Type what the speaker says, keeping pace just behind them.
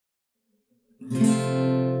Oh,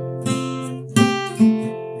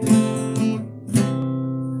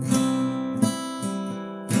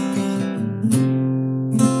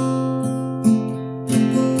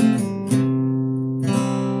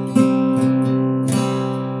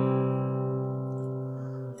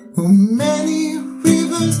 many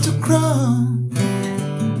rivers to cross,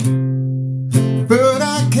 but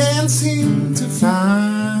I can't seem to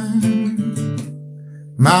find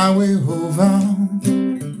my way over.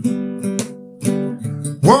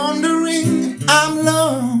 Wondering I'm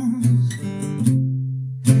lost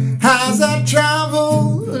as I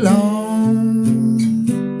travel along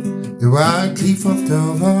the white cliff of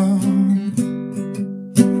Dover.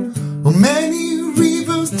 Oh, many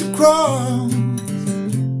rivers to cross,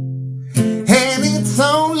 and it's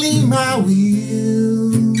only my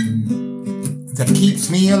will that keeps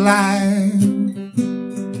me alive.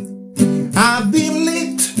 I've been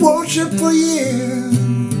licked, worship for years,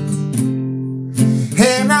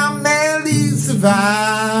 and I barely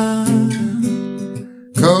survive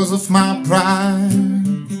 'cause of my pride.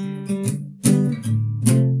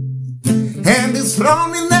 And this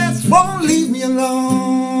loneliness won't leave me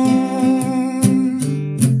alone.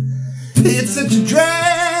 It's such a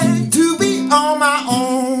drag to be on my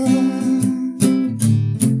own.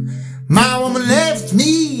 My woman left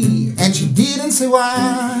me and she didn't say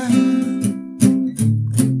why.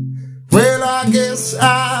 Well, I guess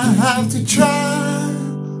I have to try.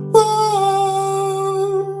 Whoa.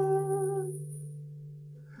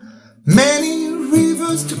 Many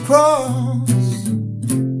rivers to cross,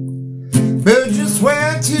 but just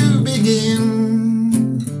where to begin?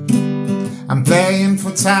 I'm playing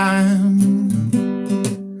for time.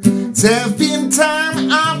 There've been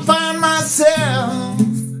times I find myself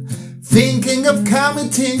thinking of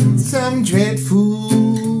committing some dreadful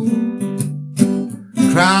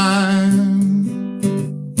crime.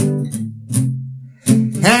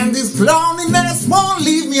 And this loneliness won't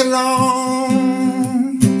leave me alone.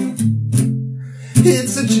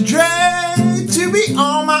 It's such a drag to be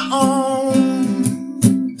on my own.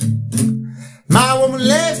 My woman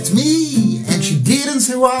left me and she didn't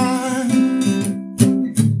say why.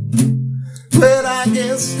 But I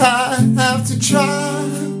guess I have to try.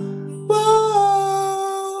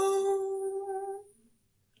 Whoa.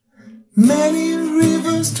 Many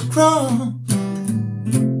rivers to cross,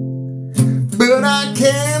 but I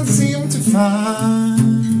can't seem to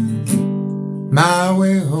find my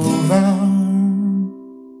way home.